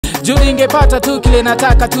Juu ningepata tu kile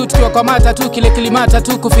nataka tu, tukiwa kwa mata tu kile kilimata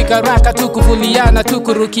tu, kufika raka tu, kuvuliana tu,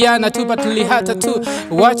 kurukiana tu, patulihata tu,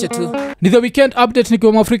 wache tu. Ni the weekend update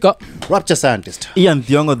nikiwa Mwafreeka. Rapture scientist. Ian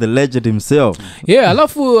Thiongo the legend himself. Yeah,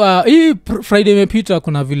 alafu hii Friday imepita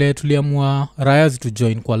kuna vile tuliamua Rayazi to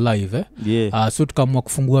join kwa live Yeah. so tukaamua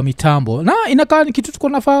kufungua mitambo. Na inakaa ni kitu tuko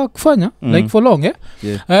nafaa kufanya like for long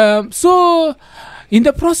Yeah. So in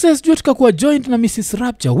the process juu tukakuwa joined na Mrs.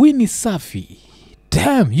 Rapture, Winnie Safi.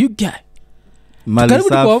 Damn, you guy. Karibu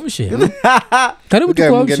tukuamshe. Karibu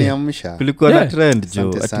tukuamshe. Kulikuwa na trend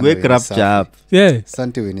jo. At wake Rapture up. Yeah.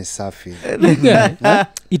 Asante Winnie Safi.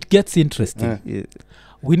 It gets interesting. Yeah.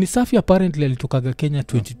 Winnie Safi apparently alitokaga Kenya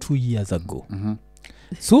 22 years ago.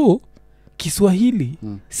 So Kiswahili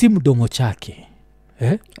si mdomo chake.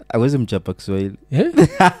 Awezi mchapa Kiswahili.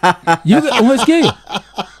 Umesikia hiyo?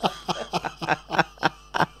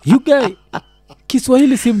 You guy,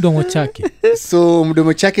 Kiswahili si mdomo chake. So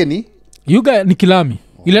mdomo chake ni? You guy ni kilami.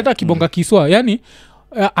 Ileta kibonga Kiswa. Yani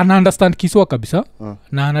ana understand Kiswa kabisa.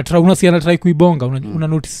 Na anatry kuibonga. Una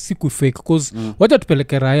notice si kufake. Because wacha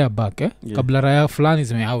tupeleke Raya back. Kabla Raya fulani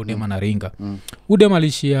zimehau dema na ringa. Udema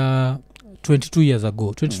alishia 22 years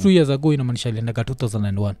ago. 22 years ago inamaanisha iliendaga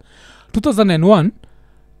 2001. 2001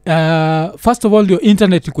 first of all your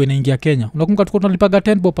internet ilikuwa inaingia Kenya. Unakumbuka tulikuwa tunalipaga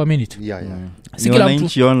 10 bob per minute. Yeah. Si kila mtu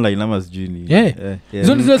nchi online ama sijui ni.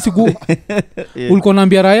 Hizo ndizo siku ulikuwa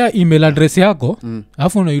unaambia Raya email address yako,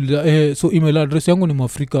 alafu unaiuliza so email address yangu ni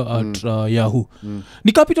mwafreeka@yahoo.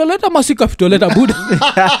 Ni capital letter ama si capital letter buda?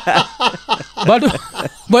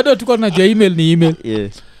 Bado tulikuwa tunajua email ni email.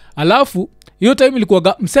 Alafu hiyo time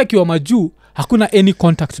ilikuwa mseki wa majuu, hakuna any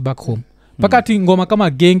contact back home. Pakati ngoma kama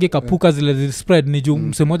Genge Kapuka zile spread ni juu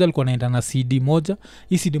mse moja alikuwa anaenda na CD moja.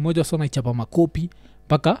 Hii CD moja sona ichapa makopi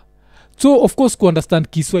paka. So of course ku understand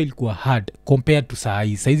Kiswahili ilikuwa hard compared to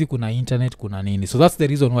saizi kuna internet kuna nini. So that's the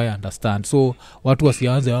reason why I understand. So watu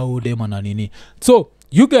wasianze au dema na nini. So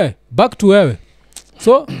you guy back to wewe.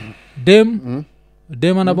 So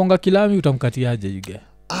dem anabonga kilami utamkatiaje you guy?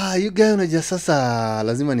 You guy unajua sasa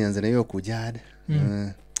lazima nianze na hiyo kujad.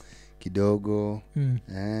 Kidogo.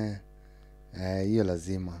 Hiyo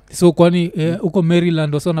lazima. So kwani uko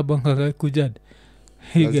Maryland wasona bonga kujad?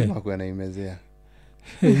 Lazima kuwa naimezea.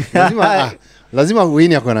 Lazima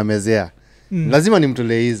Winnie ako na mezea. Lazima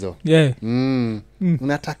nimtolee hizo.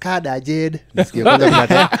 Unatakada Jed.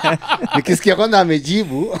 Nikisikia kwanza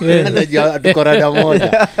amejibu najua tuko rada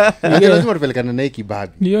moja. Lazima tupelekane naye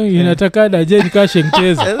kibabi. Ndio inatakada Jed ka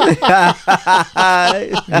Shengteza.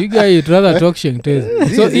 You guy you'd rather talk Shengteza.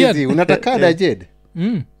 So unatakada Jed.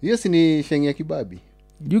 Hiyo si ni sheng ya kibabi.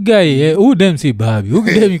 You guy dem si babi.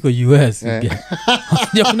 Dem iko US.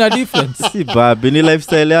 Ya kuna difference. Si babi ni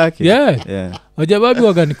lifestyle yake. Yeah. Oja babi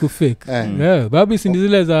waga ni kufake. Babi si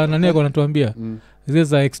zile za nani yako anatuambia. Zile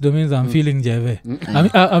za ex domains I'm feeling jeve.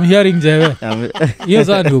 I'm hearing jeve. Yes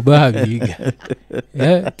and babi.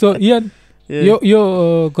 So Ian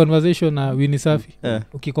your conversation na Winnie Safi.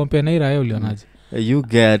 Ukicompare na Raya ulionaje? You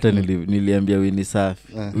get niliambia Winnie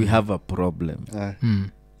Safi. We have a problem.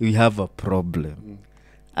 We have a problem.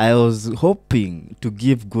 I was hoping to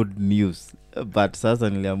give good news, but sasa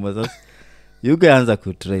niliamua sasa you guys anza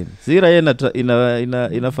kutrain. Sira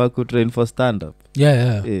inafaa kutrain for stand up.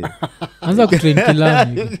 Yeah. Anza kutrain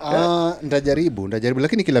kilami. Ndajaribu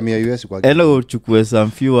lakini kilami ya US kwa. Hello uchukue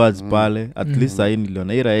some few words pale at least I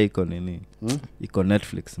niliona ira iko nini? Iko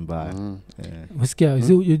Netflix mbaya. Usikia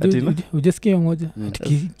ujasikia moja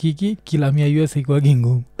kilami ya US iko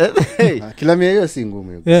ngumu. Kilami ya US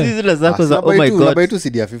ngumu. Si zile zako za oh my god. Nabai tu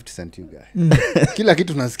CD ya 50 cent you guy. Kila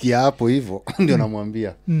kitu nasikia hapo hivyo ndio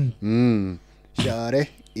namwambia. Share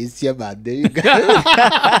it's your birthday you guys.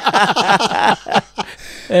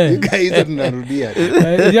 You guys tunarudia.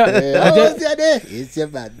 It's your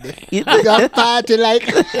birthday. You party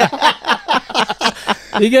like.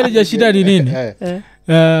 Igeni shida ni nini?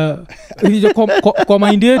 Kwa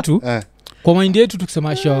mind yetu. Kwa mind yetu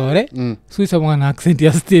tukisema shore, sisi sema na accent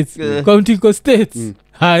ya states. County ko states.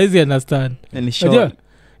 Hizi understand. Ni shore.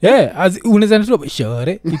 As unaweza nitoa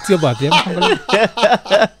shore, it's your birthday.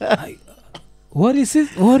 What is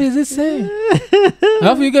it saying?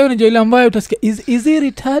 Alafu you guys unajua ile ambayo utasikia is he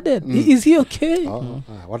retarded? Is he okay?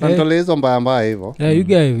 Watantolezo mbaya hivyo. You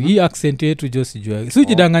guys hii accent yetu just jua.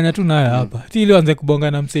 Sijidanganya tu nayo hapa. Ili anze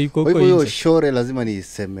kubonga na msee iko huko. Kwa hiyo shore lazima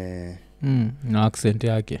niseme na accent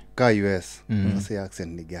yake. Ka US. Sasa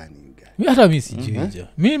accent ni gani? Mimi hata mimi sijui.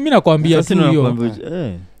 Mimi nakwambia tu hiyo.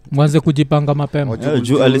 mwanze kujipanga mapema.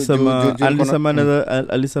 Juu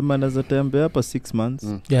alisema anaweza tembea hapa 6 months.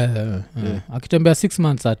 Akitembea 6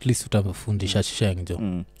 months at least utamfundisha shengjo.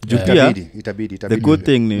 Juu pia itabidi the good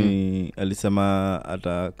thing ni alisema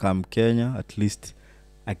ata come Kenya at least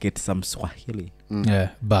I get some Swahili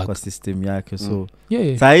back kwa system yake. So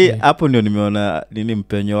sahi hapo ndio nimeona nini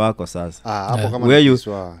mpenyo wako sasa. Hapo kama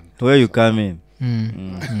where you come in.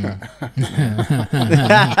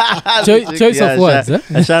 Choice of words.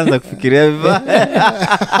 Ashaanza kufikiria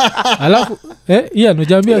vibaya. Alafu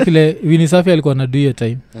nujambia kile Winnie Safi alikuwa na do hiyo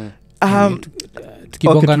time.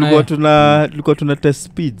 Tukibonga naye tulikuwa tuna test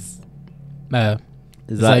speeds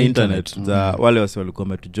za internet za wale wasi walikuwa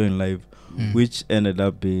metu join live, which ended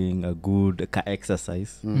up being a good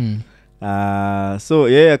exercise. So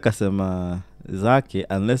yeye akasema zake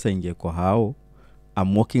unless aingie kwa hao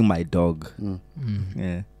I'm walking my dog.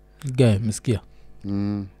 Guy msikia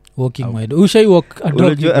walking my dog. Ushai walk a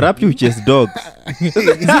dog? Rap you chase dogs.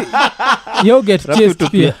 You get chased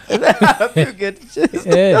pia. You get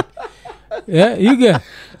chased. You get.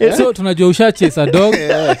 So tunajua usha chase a dog.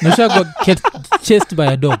 Usha get chased by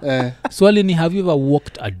a dog. Swali ni have you ever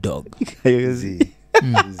walked a dog?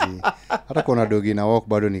 Hata kuna dogi na walk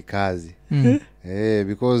bado ni kazi.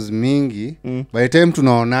 Because mingi by the time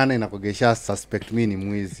tunaonana inakogesha suspect mimi ni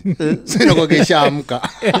mwizi. So inakogesha amka.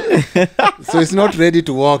 So it's not ready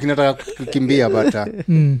to walk, inataka kukimbia but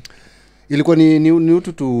ilikuwa ni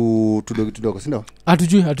utu tudogo si ndio?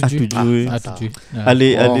 Hatujui.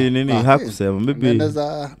 Ali nini hakusema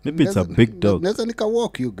maybe it's a big dog. Naweza nika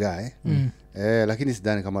walk you guy. Lakini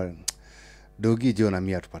sidhani kama dogi jo na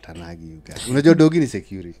mimi atupatanagi you guys. Unajua dogi ni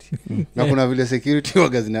security. Na kuna vile security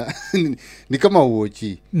waga ni kama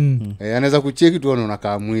uochi. Anaweza kucheki tu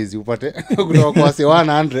unakaa mwizi upate kutoka kwa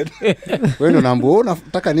 100. Wewe ndo naambo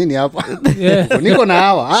unataka nini hapa? Niko na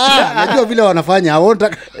hawa. Najua vile wanafanya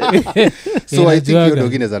hawataka. So I think hiyo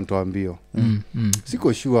dogi inaweza nitoambio.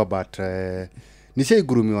 Siko sure but nishai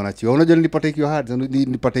gurumi wanachiwa. Unajua nilipata ikiwa hard,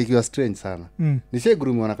 nilipata ikiwa strange sana. Nishai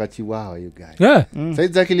gurumi wanakachiwa hawa you guys.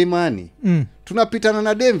 Saizi za Kilimani. Tunapitana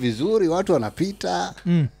na dem vizuri, watu wanapita.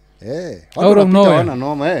 Watu wanapita wana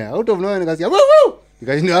noma. Out of nowhere nikasikia woo woo.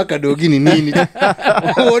 Nikashinda waka dogi ni nini?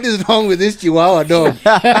 What is wrong with this chihuahua dog?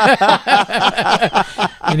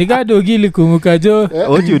 Nika dogi likumuka jo.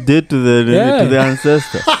 What you did to the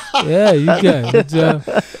ancestor. You can.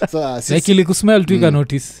 So like ilikusmell tu ika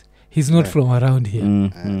notice. He's not from around here.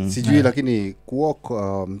 Sijui lakini kuwalk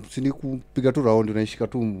sini kupiga tu round unaishika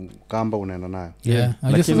tu kamba unaenda nayo.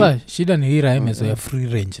 Sasa shida ni hii raemezo ya free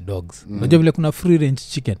range dogs. Unajua vile kuna free range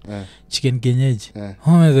chicken kienyeji.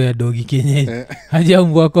 Homezo ya dogi kienyeji. Haja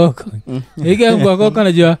mbwa koko. Ika mbwa koko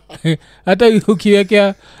najua hata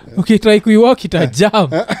ukiwekea ukitry kuiwalk ita jam.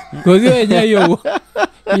 Kwa hiyo yenyewe hiyo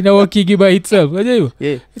ina walking by itself. Unajua hiyo?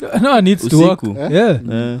 No one needs to walk.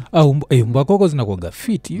 Mbwa koko zinakuwa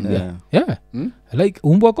fit hivi. Like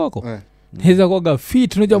umbwa koko hiza kuwaga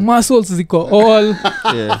fit, unajua muscles ziko all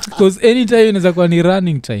because anytime inaweza kuwa ni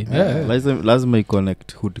running time. Lazima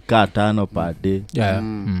i-connect hudka 5 per day.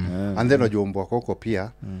 And then unajua umbwa koko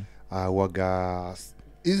pia waga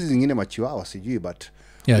hizi zingine machiwawa sijui but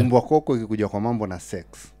umbwa koko ikikuja kwa mambo na sex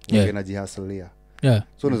inajihasilia.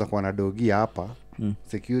 So unaweza kuwa na dogi hapa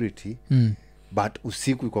security but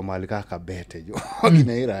usiku iko mahali kaka bete jo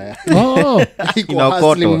kinaira ya iko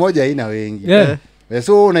hustling moja ina wengi.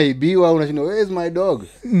 So unaibiwa unashinda where is my dog?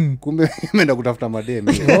 Kumbe imeenda kutafuta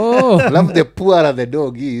mademu. Love the poorer the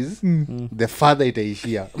dog is the farther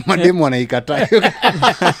itaishia. Mademu wanaikataa.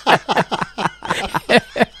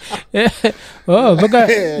 Baka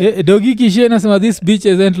dogi kishia nasema this bitch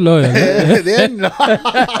isn't loyal.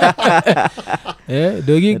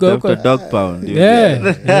 Dogi go kwa dog pound.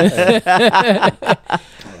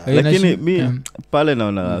 Lakini mi pale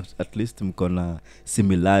naona at least mko na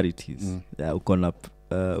similarities.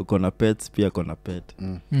 Uko na pets pia uko na pet.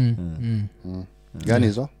 Gani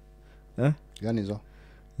hizo? Gani hizo?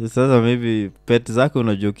 Sasa maybe pet zako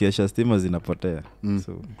unajua kiasha stima zinapotea.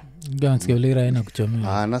 So gansikia ulira ina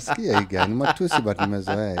kuchomea. Nasikia hii gani matusi but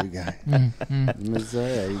nimezoea hii gani.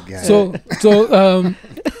 Nimezoea hii gani.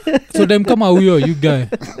 So dem kama huyo you guy.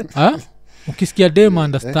 Ukisikia dem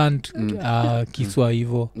understand kiswa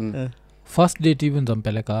hivyo. First date even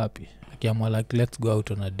zampeleka wapi? Akiamua like let's go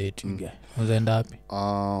out on a date you guy. Unaenda wapi?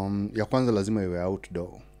 Ya kwanza lazima iwe outdoor.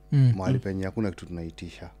 Mahali penye hakuna kitu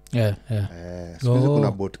tunaitisha. So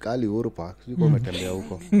kuna boat kali Uhuru Park. Siko umetembea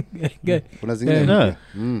huko. Kuna zingine.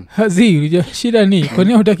 Hazi, shida ni kwa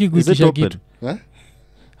nini hutaki kuitisha kitu?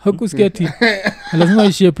 Hakusikia ati lazima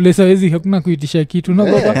ishie place hawezi hakuna kuitisha kitu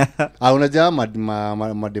unagopa. Unajua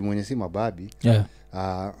mademu wenye si mababi.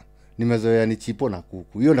 nimezoea ni chipo na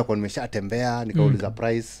kuku. Hiyo ndakuwa nimeshatembea nikauliza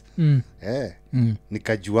price.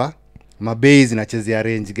 Nikajua mabei zinachezea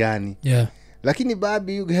range gani. Lakini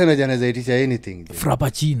babi yuko anaweza itisha anything.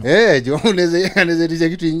 Frappuccino. Jo unaweza itisha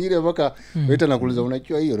kitu kingine mpaka waita nakuuliza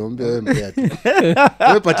unachua hiyo naomba wewe mbea tu.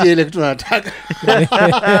 Wewe patie ile kitu unataka.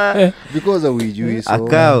 Because we so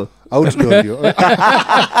akao out ndio.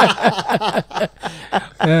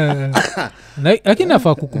 Lakini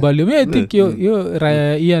nafaa kukubali. Mimi I think hiyo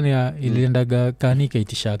raya Ian iliendaga kanika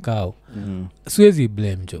itisha kao. Siwezi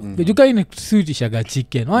blame jo. Juka ina suitishaga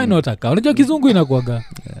chicken. Why not akao? Unajua kizungu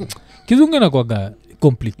inakuaga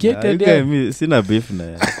complicated. Mimi sina beef na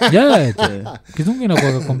ya. Kizungu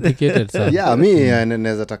inakuaga complicated sana. Mimi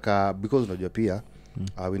naweza taka because unajua pia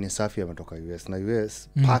Winnie Safi ametoka US na US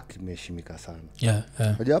park imeshimika sana.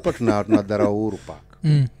 Unajua hapa tunadharau Uhuru Park.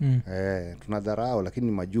 Tunadharau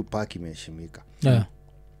lakini majuu park imeshimika.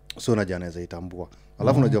 So unajua anaweza itambua.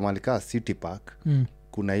 Alafu unajua malika City Park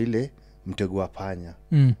kuna ile mtego wa panya.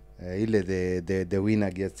 Ile the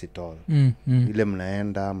winner gets it all. Ile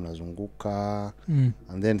mnaenda mnazunguka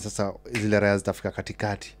and then sasa zile raya zitafika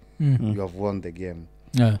katikati. You have won the game.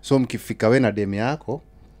 So mkifika we na demi yako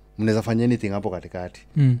mnaweza fanya anything hapo katikati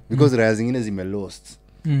because raya zingine zime lost.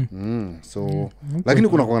 So lakini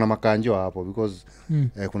kuna na makanjo hapo because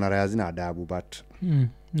kuna raya zina adabu but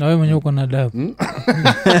na wewe mwenyewe uko na adabu.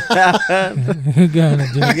 Gana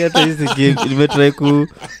jengeta hizi game nimetry ku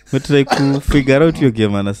figure out your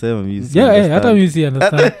game anasema mimi. Hata mimi si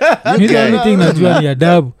understand. Mimi anything najua ni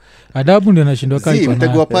adabu. Adabu ndio nashindwa kama iko na.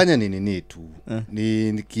 Mtego wa panya ni tu.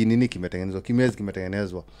 Ni nini kimetengenezwa? Kimezi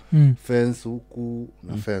kimetengenezwa. Fence huku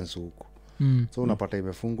na fence huku. So unapata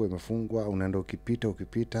imefungwa unaenda ukipita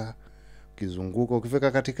ukizunguka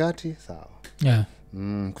ukifika katikati sawa.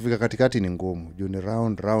 Kufika katikati ni ngumu. Juu ni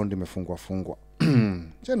round imefungwa.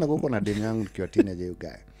 Chana huko na demu yangu nikiwa teenager you guy.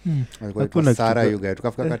 Alikuwa Sara you guy.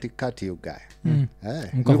 Tukafika katikati you guy.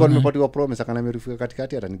 Nilikuwa nimepatiwa promise akana nimefika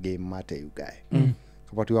katikati hata ni game mate you guy.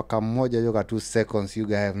 Kapatiwa kama moja hiyo ka 2 seconds you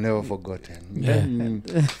guy have never forgotten.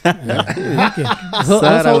 Okay.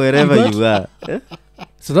 Sara wherever you are.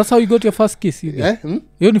 So that's how you got your first kiss you guy.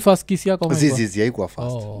 Hiyo ni first kiss yako mama. Zizi haikuwa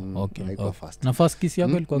first. Haikuwa first. Na first kiss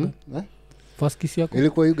yako ilikuwa gani? First kiss yako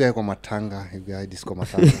ilikuwa you guy kwa matanga, you guy disco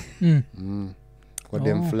matanga. Kwa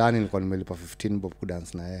dem fulani nilikuwa nimelipa 15 bob ku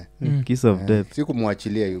dance na yeye. Kiss of death.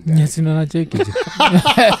 Sikumwachilia you guy. Yes, na cheki.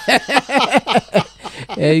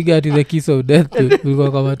 You got the kiss of death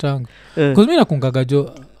ilikuwa kwa matanga. Cuz mimi nakungaga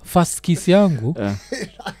jo first kiss yangu.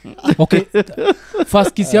 Okay.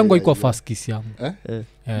 First kiss yangu haikuwa first kiss yangu.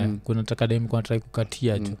 Kuna taka dem kwa try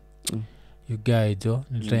kukatia jo. You guy jo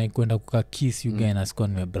nilitaka kwenda kukakiss you guy na sikuwa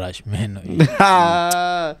nimebrush meno.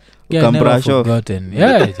 Can brush off.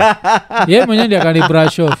 Mwenyewe ndiye akani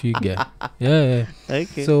brush off you guy.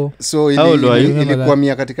 Okay. So ilikuwa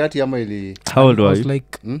mia katikati ama ili how old were you?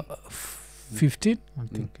 Like 15 I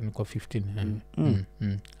think nilikuwa 15.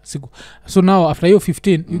 So now after you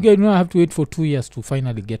 15 you guys know I have to wait for 2 years to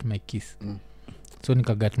finally get my kiss. So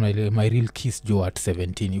nikagat my real kiss jo at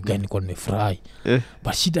 17 you guys nilikuwa nimefurahi.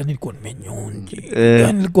 But shida nilikuwa nimenyonje.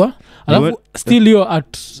 Nilikuwa alafu still yo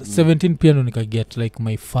at 17 pia ndo nikaget like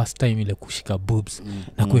my first time ile kushika boobs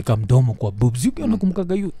na kuweka mdomo kwa boobs. You guys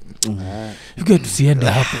nakumbukaga you guys tusiende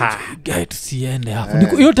hapo. You guys tusiende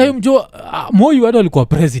hapo. Hiyo time jo Moi wado alikuwa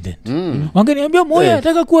president. Wangeniambia Moi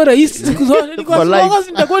anataka kuwa rais siku zote nilikuwa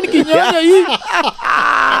nitakuwa nikinyonya hii.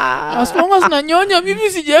 As long as nanyonya mimi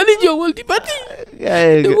sijali jo world party.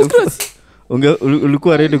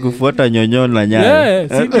 Ulikuwa ready kufuata nyonyo na nyayo.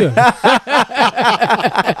 Sindio.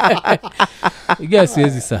 You guys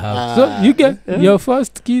siwezi sahau. So you get your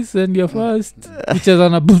first kiss and your first kucheza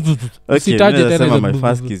na usitaje tena my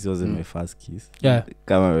first kiss wasn't my first kiss.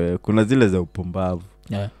 Kama kuna zile za upumbavu.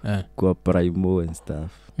 Kwa primo and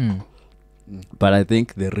stuff. But I think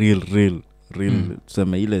the real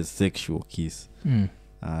tuseme ile sexual kiss.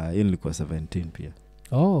 Hiyo nilikuwa 17 pia.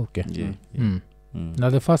 Okay.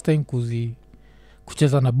 Na the first time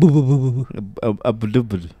kucheza na bubu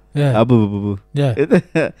abudubu abububu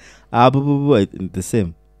abububu the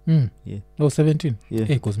same.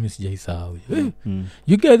 17 cause mimi sijaisahau.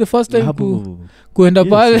 You get the first time kuenda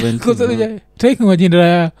pale cause taking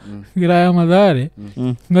wajindra ya madhare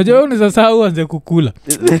ngoja unaweza sahau anze kukula.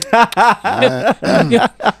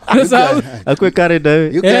 Unasahau akwe carried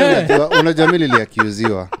away. Unajua mimi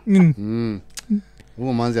niliaccuseiwa.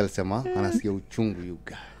 Huyo manzi alisema anasikia uchungu you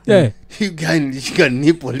guy. You guy nilishika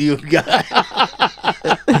nipple you guy.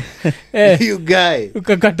 You guy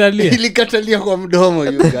ukakatalia. Ilikatalia kwa mdomo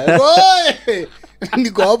you guy. Oi!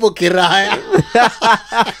 Niko hapo kiraya.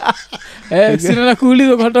 Sina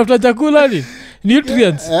kuuliza kwa tafuta chakula ni.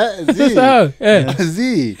 nutrients Sasa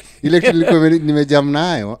ile kitu nilikuwa nimejam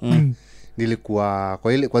nayo nilikuwa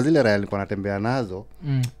kwa zile raya nilikuwa natembea nazo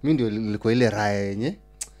mimi ndio nilikuwa ile raya yenye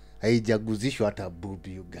haijaguzishwa hata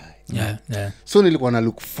bubi you guy. So nilikuwa na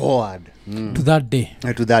look forward to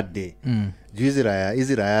that day. Juu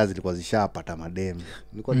hizi raya zilikuwa zishapata madem.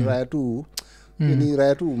 Nilikuwa ni raya tu ni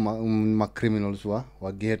raya tu ma criminals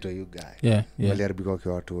wa ghetto you guy. Waliharibika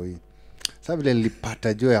kwa watu hii. Sasa vile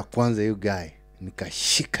nilipata jo ya kwanza you guy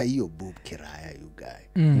nikashika hiyo boob kiraya you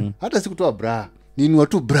guy. Hata sikutoa bra. Nini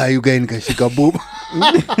watu bra you guy nikashika boob.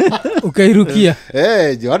 Ukairukia.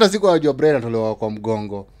 Jo hata siku ajua bra inatolewa kwa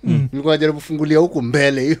mgongo. Nilikuwa najaribu kufungulia huko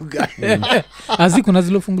mbele you guy. Azi kuna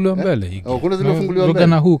zile funguliwa mbele hiki. Kuna zile funguliwa mbele.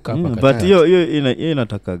 Na huka but hiyo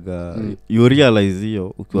inatakaga you realize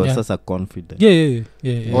hiyo ukiwa sasa confident.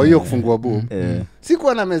 Hiyo kufungua boob.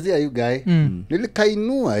 Sikuwa na mezia you guy.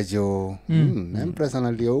 Nilikainua jo. Na impress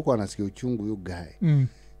analia huko anasikia uchungu you guy.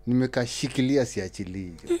 Nimekashikilia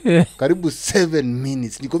siachili. Karibu 7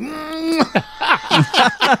 minutes niko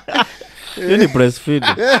ni breastfeed.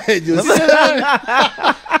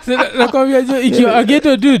 Nakwambia jo ikiwa a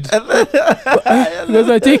ghetto dude.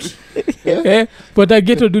 Because I take but a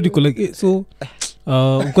ghetto dude like so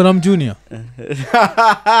uko na mjunior.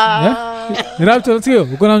 Raptor sio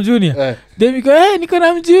uko na mjunior. Then niko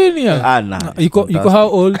na mjunior. Iko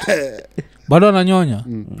how old? Bado ananyonya.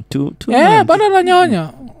 Bado ananyonya.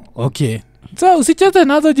 Okay. So usicheze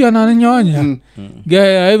nazo juu ananyonya.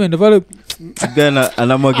 Gaya aende pale gana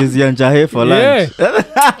anamwagizia njahe for lunch.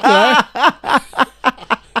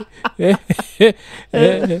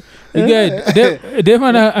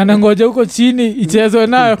 Dema anangoja huko chini ichezwe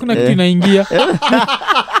nayo hakuna kitu inaingia.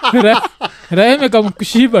 Raime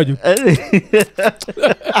kamkushiba juu.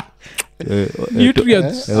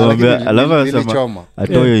 Nutrients. Alafu anasema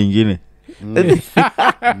atoyo ingine.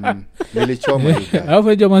 Nilichoma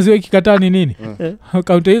hapo je maziwa ikikataa ni nini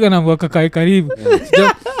kaunta hiyo na kakae karibu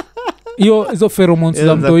hiyo hizo pheromones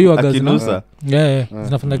za mtoi wa gazi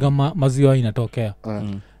zinafanyaga maziwa inatokea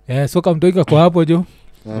so kaunta kwa hapo jo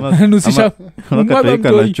nusisha mwaga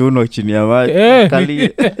na chuno chini ya maji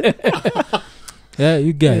kali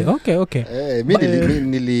you guy okay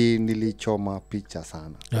mimi nilichoma picha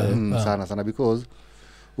sana sana because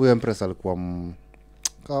huyo empress alikuwa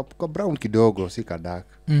kwa brown kidogo si kadak.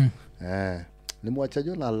 Nimwacha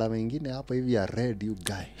jo na alama nyingine hapa hivi ya red you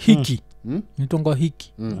guy. Hiki. Nitonga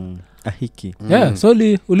hiki. Hiki. So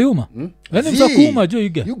uliuma. Yaani msakuma jo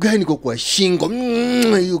you guy. You guy niko kwa shingo.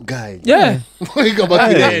 You guy.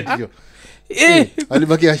 Ikabaki red jo.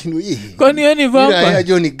 Alibaki ashindu hii. Kwani yeye ni vampire? Ya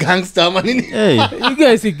jo ni gangster ama nini? You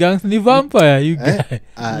guys si gangster ni vampire you guy.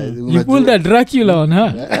 You pull the Dracula on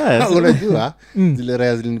her. Unajua zile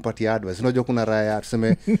raya zilinipatia advice. Unajua kuna raya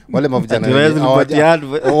tuseme wale mavijana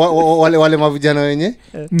wale mavijana wenye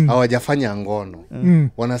hawajafanya ngono.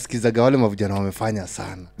 Wanasikizaga wale mavijana wamefanya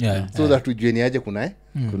sana. So that tujue ni aje kuna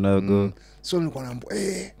go. So nilikuwa naambo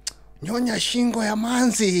nyonya shingo ya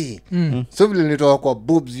manzi. So vile nilitoka kwa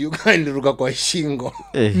boobs you guy niruka kwa shingo.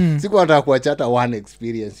 Siku nataka kuachata one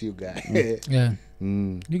experience you guy.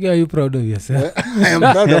 You guy you proud of yourself? I am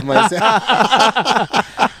proud of myself.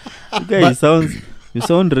 You guy you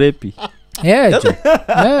sound rapey.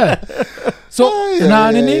 So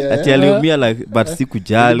na nini ati aliumia like but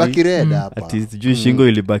sikujali bakireda hapa ati sijui shingo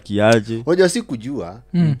ilibakiaje. Unajua sikujua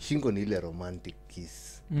shingo ni ile romantic kiss.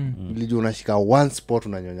 Nilijua unashika one spot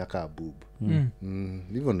unanyonya kaa boob.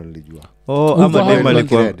 Hivyo ndo nilijua.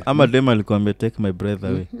 Ama dema alikuwa ame take my breath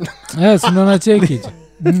away. Yes, unaona check it.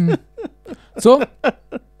 So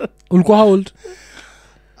ulikuwa how old?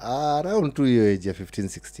 Around 2 years age ya 15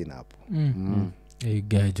 16 hapo.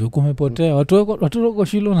 Guy jo kumepotea watu wako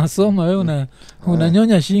shule unasoma wewe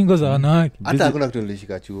unanyonya shingo za wanawake. Hata hakuna kitu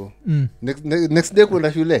nilishika chuo. Next day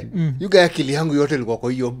kwenda shule. You guy akili yangu yote ilikuwa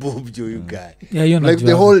kwa hiyo boob jo you guy. Like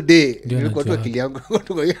the whole day ilikuwa tu akili yangu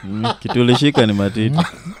kwa hiyo. Kitu ulishika ni matiti.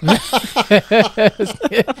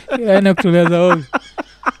 Yaani kutuliza hobi.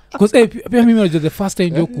 Cause pia mimi najua the first time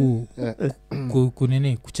jo ku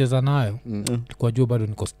nini kucheza nayo kwa jua bado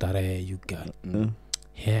niko starehe you guy.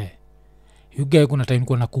 You guy kuna time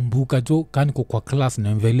kwa nakumbuka jo kani kwa class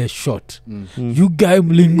na mvele short. You guy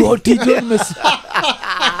mlingoti jo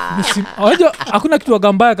Ojo hakuna kitu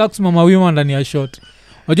wagambaya kama kusimama wima ndani ya short.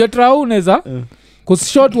 Ojo trao unaweza cause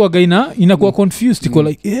short wagaina inakuwa confused iko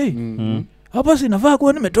like hey hapa sinafaa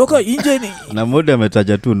kuwa nimetoka nje ni na mode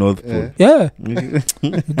ametaja tu North Pole.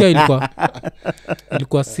 Guy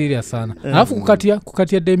ilikuwa serious sana. Alafu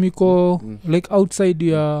kukatia demiko like outside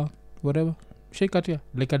ya whatever. Shikatia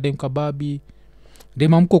like a dem kababi.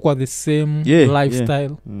 Dem amko kwa the same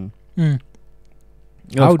lifestyle. Yeah,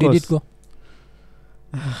 how did it go?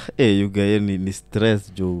 you guy ni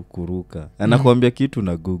stress jo kuruka anakuambia kitu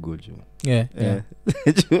na Google jo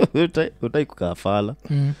utai kukafala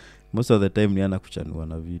most of the time ni ana kuchanua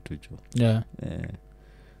na vitu jo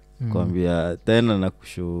kwambia tena na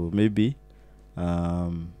kushow maybe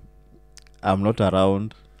I'm not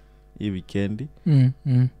around hii weekend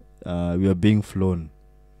we are being flown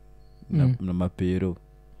na mapero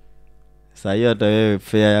saa hiyo hata wewe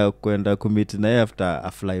fare ya kwenda kumit na yeye after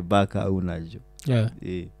a fly back au najo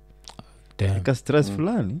ka stress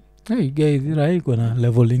fulani guys iko na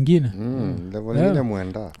level lingine level nyingine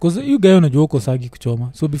muenda cause you guy unajua uko sagi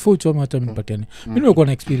kuchoma so before uchoma hata nipatiane mimi nimekuwa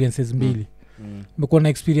na experiences mbili nimekuwa na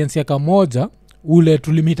experience ya kamoja ule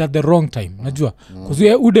tulimit at the wrong time najua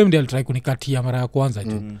cause udem ndiye alitry kunikatia mara ya kwanza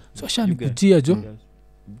jo so ashanikujia jo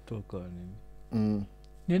mtoka nini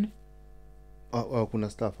nini kuna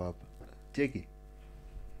staff hapa cheki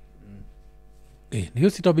niyo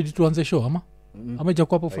sitabidi tuanze show ama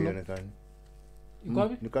ijakuwa hapo follow iko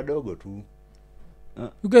wapi ni kadogo tu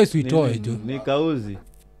you guys uitoe jo ni kauzi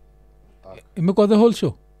imekuwa the whole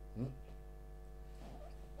show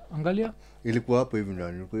angalia ilikuwa hapo hivi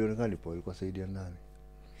ndani ilikuwa ionekana ipo ilikuwa saidia nani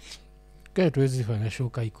tuwezi fanya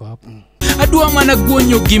show iko hapo adua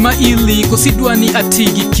managuonyo gima ili kusidwa ni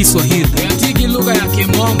atigi Kiswahili atigi lugha ya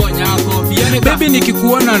Kimombo nyako baby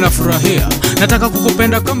nikikuona nafurahia nataka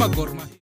kukupenda kama Gor Mahia